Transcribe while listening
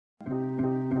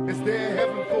Is there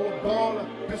heaven for a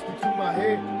baller? Pistol to my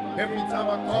head. Every time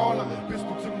I call her,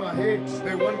 pistol to my head.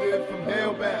 They wonder if I'm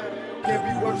hellbound. Can't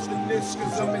be worse than this,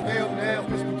 cause I'm in hell now.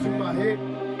 Pistol to my head.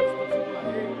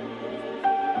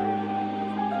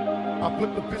 I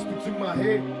put the pistol to my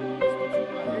head.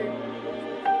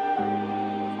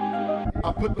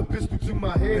 I put the pistol to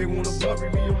my head. They wanna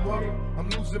bury me, I'm worried. I'm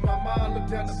losing my mind. Look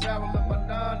down the barrel of my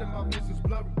 9 and my vision's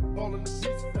blurry. All in the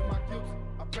pieces, am I guilty?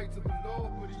 I pray to the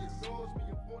Lord, but he ignores me,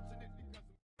 unfortunately.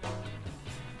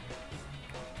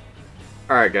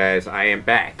 Alright guys, I am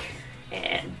back.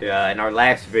 And in our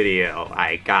last video,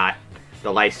 I got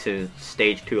the license,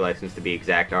 stage 2 license to be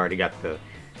exact. I already got the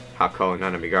Hako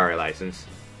Nanamigari license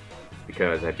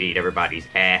because I beat everybody's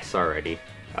ass already.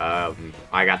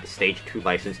 I got the stage 2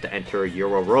 license to enter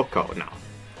Euro Roko now.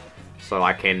 So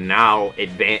I can now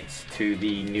advance to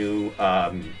the new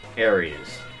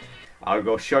areas. I'll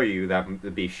go show you them to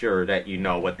be sure that you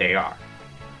know what they are.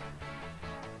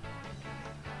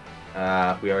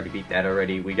 We already beat that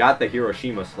already. We got the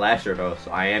Hiroshima Slasher though,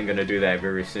 so I am going to do that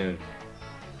very soon.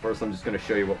 First I'm just going to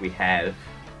show you what we have.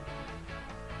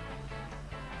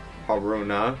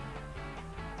 Haruna,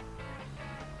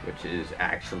 which is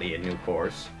actually a new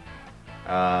course.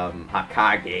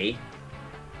 Hakage,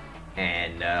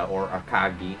 and or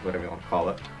Akagi, whatever you want to call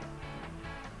it.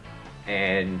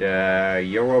 And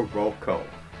Yororoko.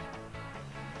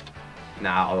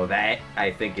 Now that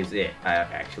I think is it.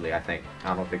 Actually, I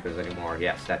don't think there's any more.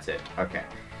 Yes, that's it. Okay.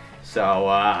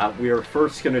 So we are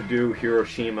first gonna do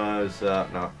Hiroshima's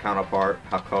counterpart,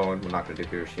 Hako, and we're not gonna do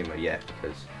Hiroshima yet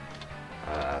because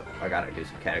I gotta do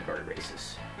some category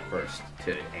races first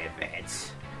to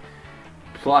advance.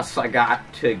 Plus, I got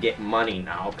to get money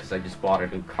now because I just bought a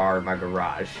new car in my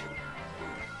garage.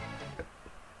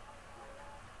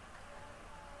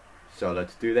 So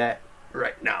let's do that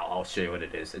right now. I'll show you what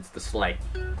it is. It's the Slide.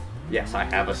 Yes, I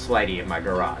have a Slidey in my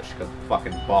garage because I'm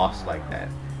fucking boss like that.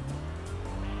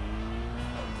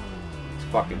 It's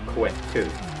fucking quick too.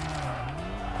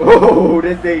 Oh,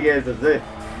 this thing has a drift.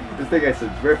 This thing has a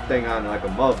drift thing on like a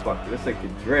motherfucker. This thing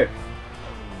can drift.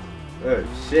 Oh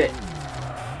shit.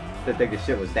 Didn't think this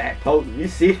shit was that potent. You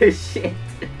see this shit?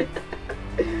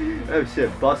 That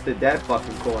shit busted that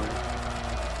fucking corner.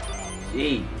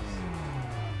 Jeez.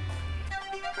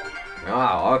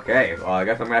 Oh, okay. Well, I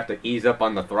guess I'm gonna have to ease up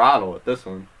on the throttle with this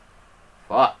one.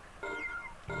 Fuck.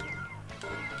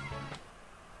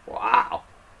 Wow.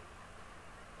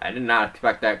 I did not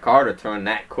expect that car to turn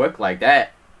that quick like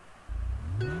that.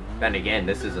 Then again,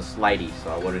 this is a Slidey,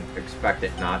 so I wouldn't expect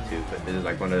it not to, but this is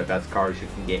like one of the best cars you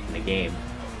can get in the game.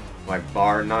 Like,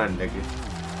 bar none, nigga.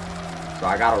 So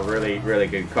I got a really, really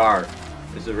good car.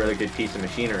 This is a really good piece of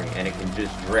machinery, and it can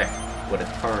just drift with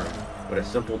a turn. With a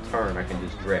simple turn, I can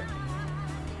just drift.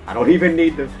 I don't even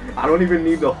need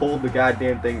to hold the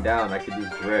goddamn thing down. I can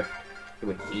just drift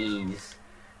with ease.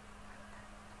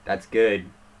 That's good.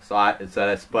 But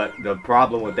the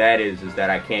problem with that is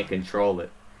that I can't control it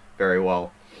very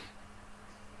well.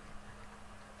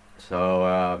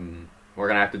 So we're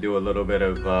gonna have to do a little bit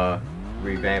of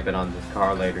revamping on this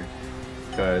car later,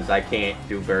 because I can't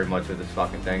do very much with this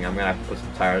fucking thing. I'm gonna have to put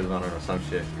some tires on it or some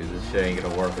shit, because this shit ain't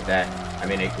gonna work with that. I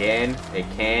mean, it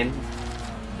can,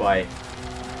 but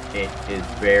it is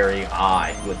very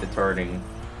odd with the turning.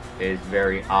 It is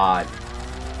very odd.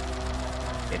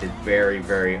 It is very,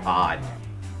 very odd.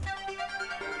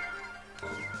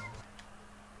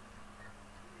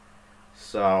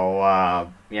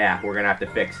 So, yeah, we're gonna have to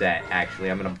fix that,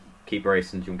 actually. I'm gonna keep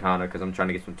racing Gymkhana because I'm trying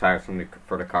to get some tires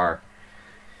for the car.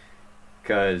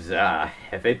 Because,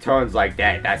 if it turns like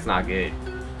that, that's not good.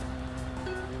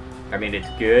 I mean, it's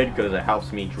good because it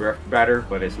helps me drift better,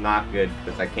 but it's not good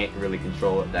because I can't really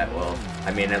control it that well.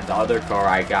 I mean, the other car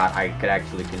I got, I could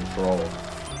actually control.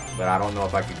 But I don't know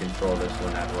if I could control this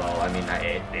one that well. I mean,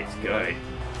 it's good.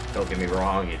 Don't get me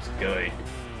wrong, it's good.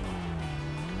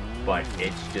 But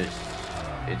it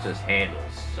just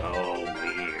handles so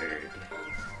weird.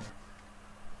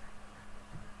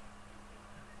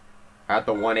 I got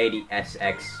the 180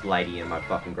 SX Slidey in my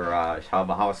fucking garage. How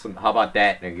about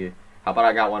that, nigga? How about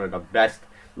I got one of the best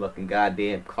looking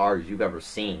goddamn cars you've ever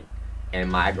seen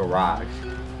in my garage?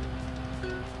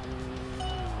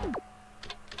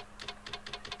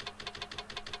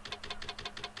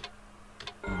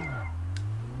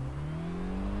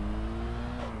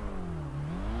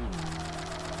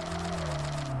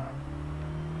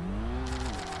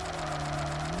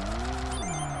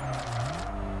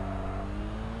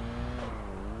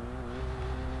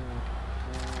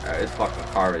 This fucking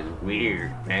car is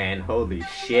weird, man. Holy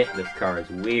shit, this car is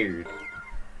weird.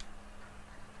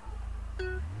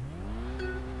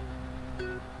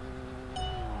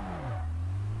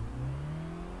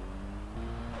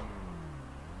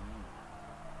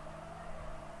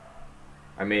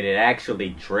 I mean, it actually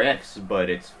drifts, but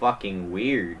it's fucking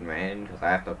weird, man. Because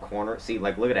I have to corner. See,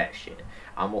 like, look at that shit.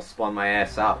 I almost spun my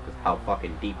ass out because how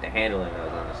fucking deep the handling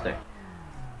was on this thing.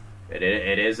 It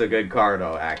is a good car,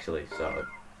 though, actually. So,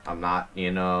 I'm not,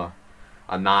 you know,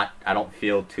 I don't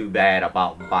feel too bad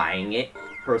about buying it,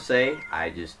 per se. I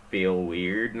just feel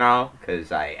weird now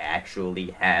because I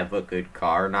actually have a good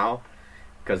car now.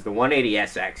 Because the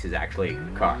 180SX is actually a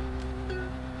good car.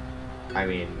 I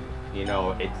mean, you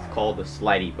know, it's called a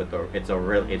Slightly, but it's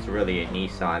really a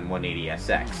Nissan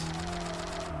 180SX.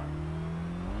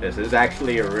 This is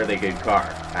actually a really good car,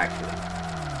 actually.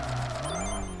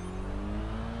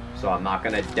 So I'm not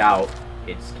gonna doubt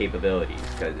its capabilities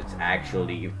because it's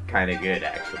actually kind of good,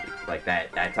 actually. Like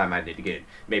that time I did good.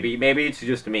 Maybe it's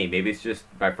just me. Maybe it's just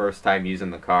my first time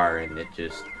using the car and it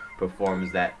just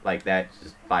performs like that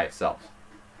just by itself.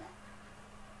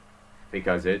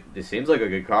 Because it seems like a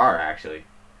good car, actually.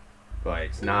 But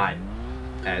it's not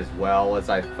as well as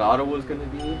I thought it was going to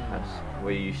be. That's the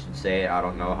way you should say it. I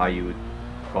don't know how you would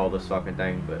call this fucking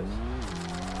thing, but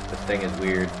this thing is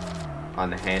weird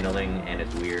on the handling, and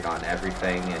it's weird on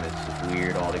everything, and it's just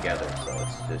weird altogether. So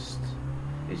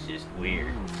it's just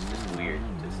weird. It's just weird.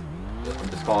 I'm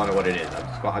just calling it what it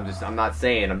is. I'm not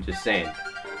saying, I'm just saying.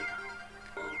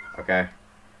 Okay?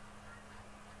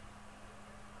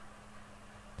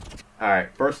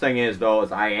 Alright, first thing is, though,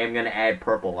 is I am going to add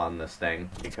purple on this thing,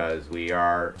 because we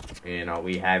are, you know,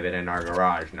 we have it in our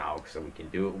garage now, so we can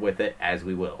do it with it as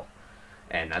we will.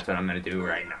 And that's what I'm going to do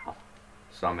right now.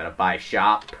 So I'm going to buy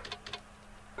shop,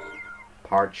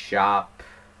 parts shop,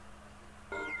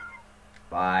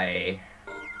 buy,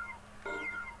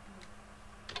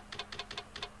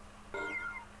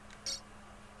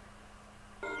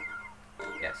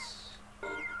 yes,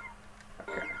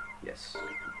 okay, yes.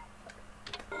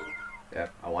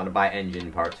 Yep, I want to buy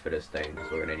engine parts for this thing, because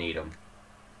we're going to need them.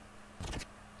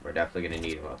 We're definitely going to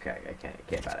need them. Okay, I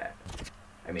can't buy that.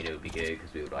 I mean, it would be good,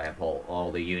 because we would have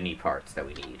all the uni parts that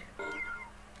we need.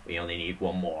 We only need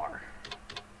one more.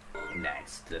 And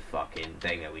that's the fucking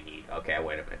thing that we need. Okay,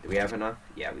 wait a minute. Do we have enough?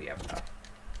 Yeah, we have enough.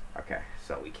 Okay,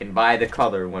 so we can buy the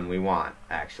color when we want,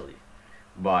 actually.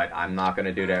 But I'm not going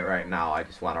to do that right now. I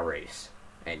just want to race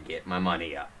and get my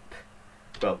money up.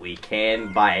 But we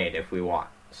can buy it if we want.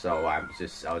 So I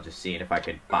was just seeing if I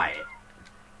could buy it.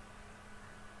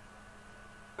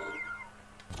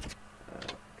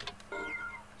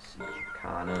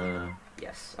 Chicana.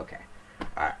 Yes. Okay.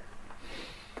 All right.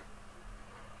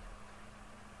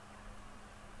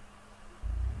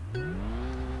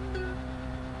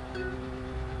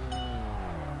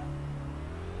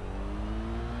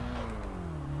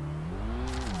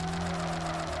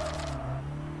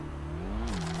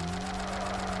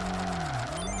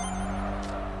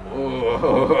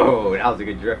 Oh, that was a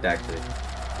good drift, actually.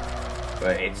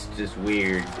 But it's just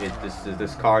weird.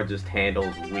 This car just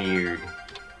handles weird.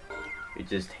 It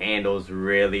just handles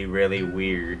really, really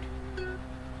weird.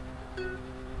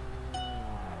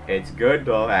 It's good,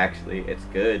 though, actually. It's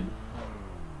good.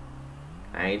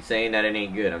 I ain't saying that it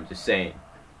ain't good. I'm just saying.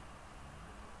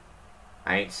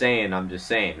 I ain't saying, I'm just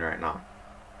saying right now.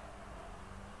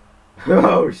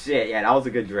 Oh, shit. Yeah, that was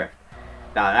a good drift.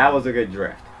 Now, that was a good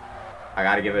drift. I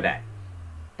gotta give it that.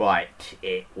 But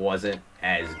it wasn't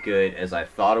as good as I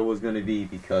thought it was gonna be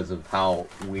because of how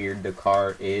weird the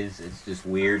car is. It's just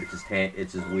weird. It's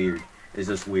just weird. It's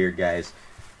just weird, guys.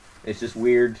 It's just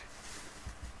weird.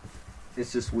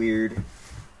 It's just weird.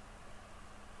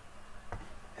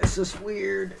 It's just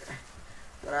weird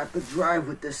that I have to drive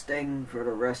with this thing for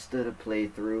the rest of the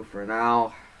playthrough for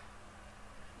now.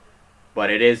 But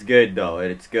it is good, though.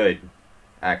 It's good.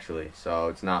 Actually, so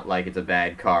it's not like it's a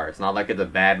bad car. It's not like it's a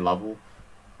bad level,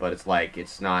 but it's like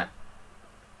it's not,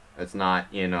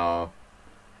 you know,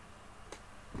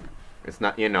 it's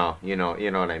not, you know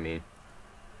what I mean.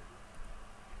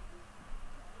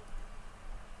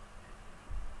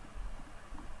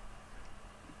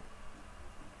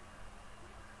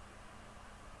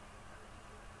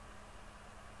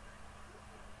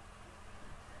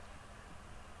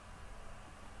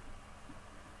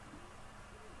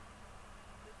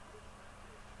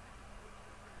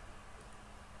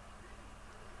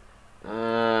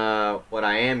 What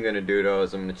I am going to do, though,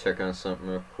 is I'm going to check on something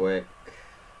real quick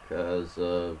because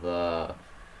of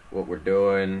what we're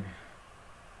doing.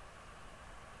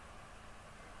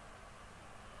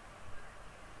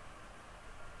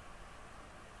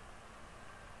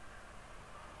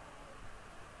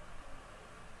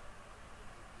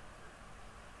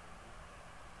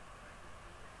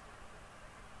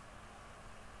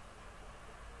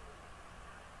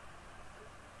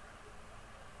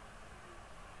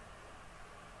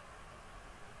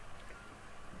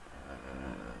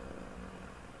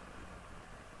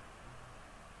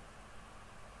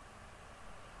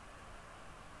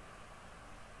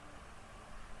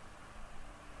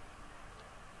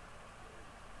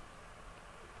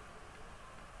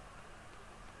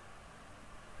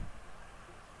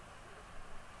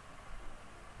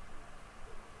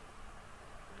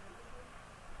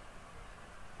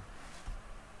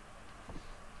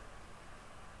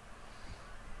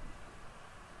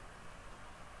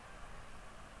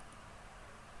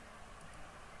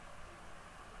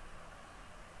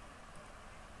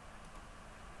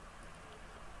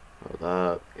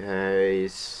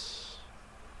 guys.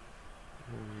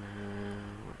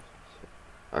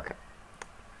 Okay.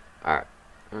 Alright.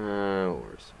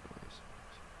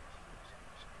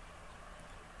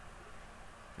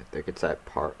 I think it's at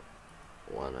part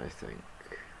 1, I think.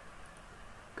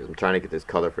 Because I'm trying to get this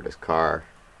color for this car.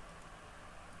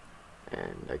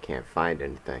 And I can't find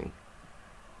anything.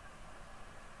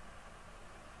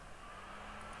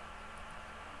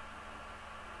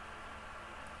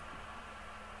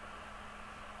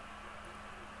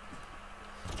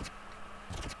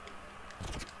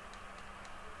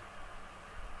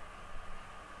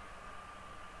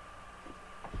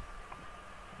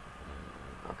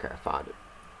 Okay, I found it.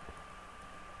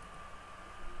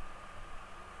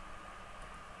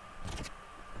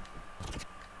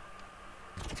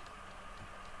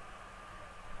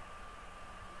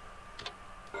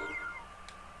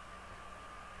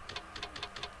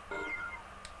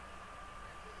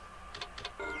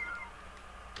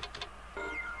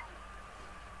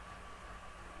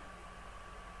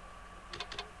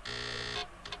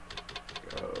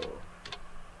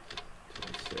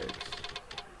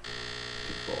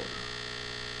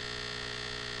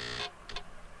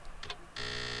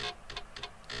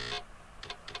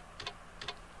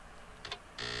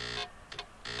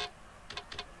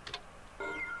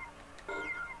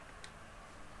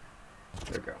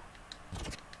 There we go.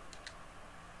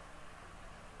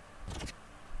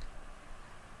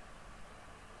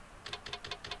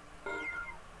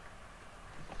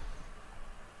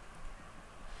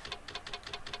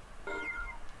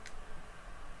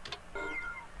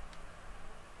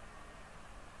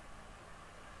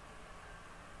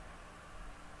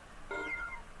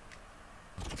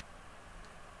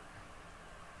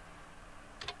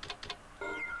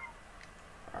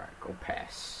 Alright, go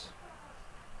pass.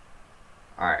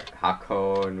 Alright, hot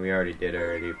code, we already did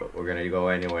already, but we're gonna go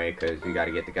anyway because we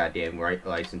gotta get the goddamn right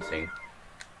licensing.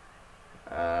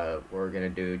 We're gonna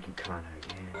do Gymkhana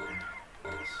again.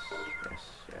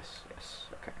 Yes.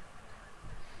 Okay.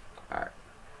 Alright.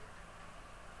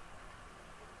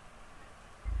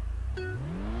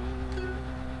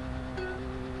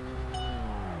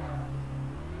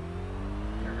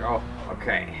 There we go.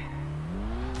 Okay.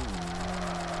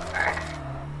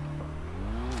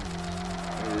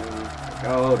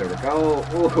 Oh, there we go.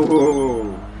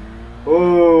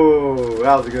 Ooh,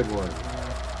 that was a good one.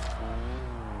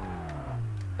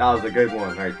 That was a good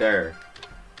one right there.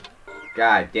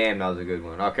 God damn, that was a good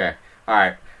one. Okay,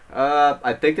 alright.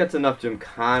 I think that's enough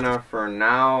Gymkhana for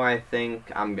now, I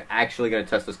think. I'm actually going to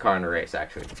test this car in a race,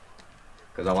 actually.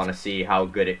 Because I want to see how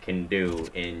good it can do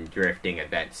in drifting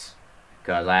events.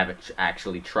 Because I haven't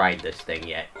actually tried this thing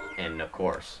yet in the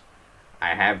course.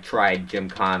 I have tried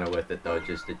Gymkhana with it though,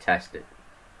 just to test it.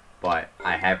 But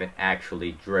I haven't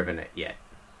actually driven it yet.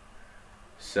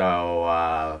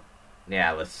 So,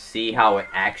 yeah, let's see how it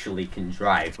actually can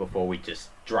drive before we just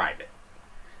drive it.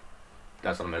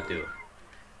 That's what I'm going to do.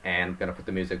 And I'm going to put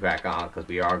the music back on because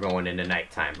we are going into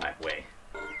nighttime, by the way.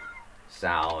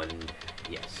 Sound,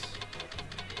 yes.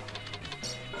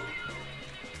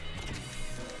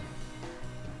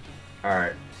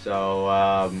 Alright,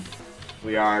 so,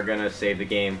 we are gonna save the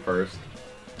game first,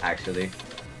 actually,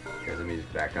 because the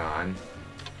music's back on.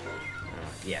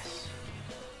 Yes.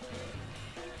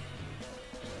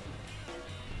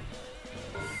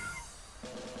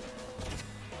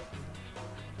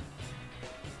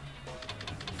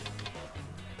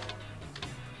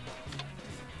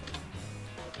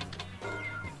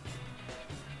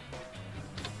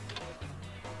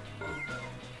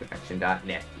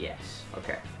 Connection.net, yes,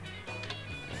 okay.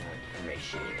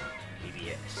 Information.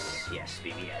 BBS. Yes,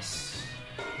 BBS.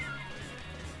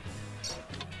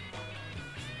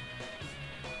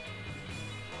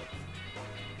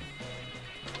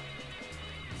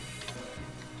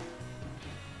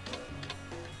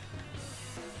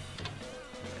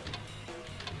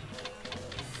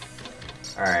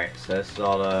 Alright, so this is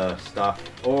all the stuff.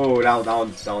 Oh, that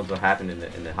one's what happened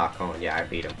in the hot cone. Yeah, I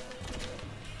beat him.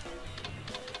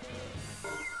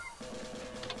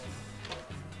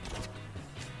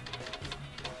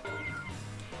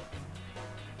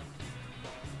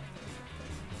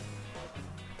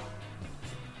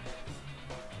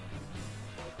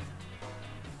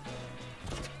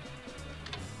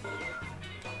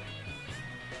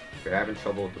 If you're having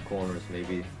trouble with the corners,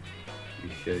 maybe you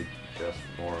should adjust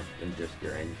more than just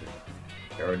your engine.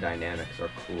 Aerodynamics are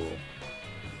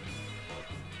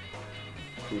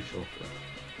crucial for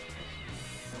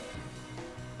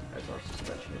as our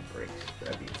suspension and brakes.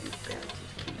 Gravity induced balance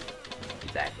is key.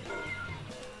 Exactly.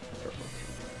 Turbo 2.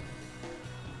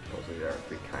 Those are there are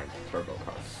 3 kinds of turbo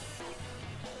cars.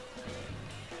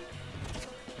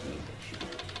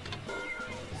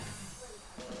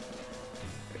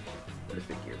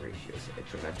 ratios,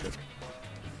 isometric.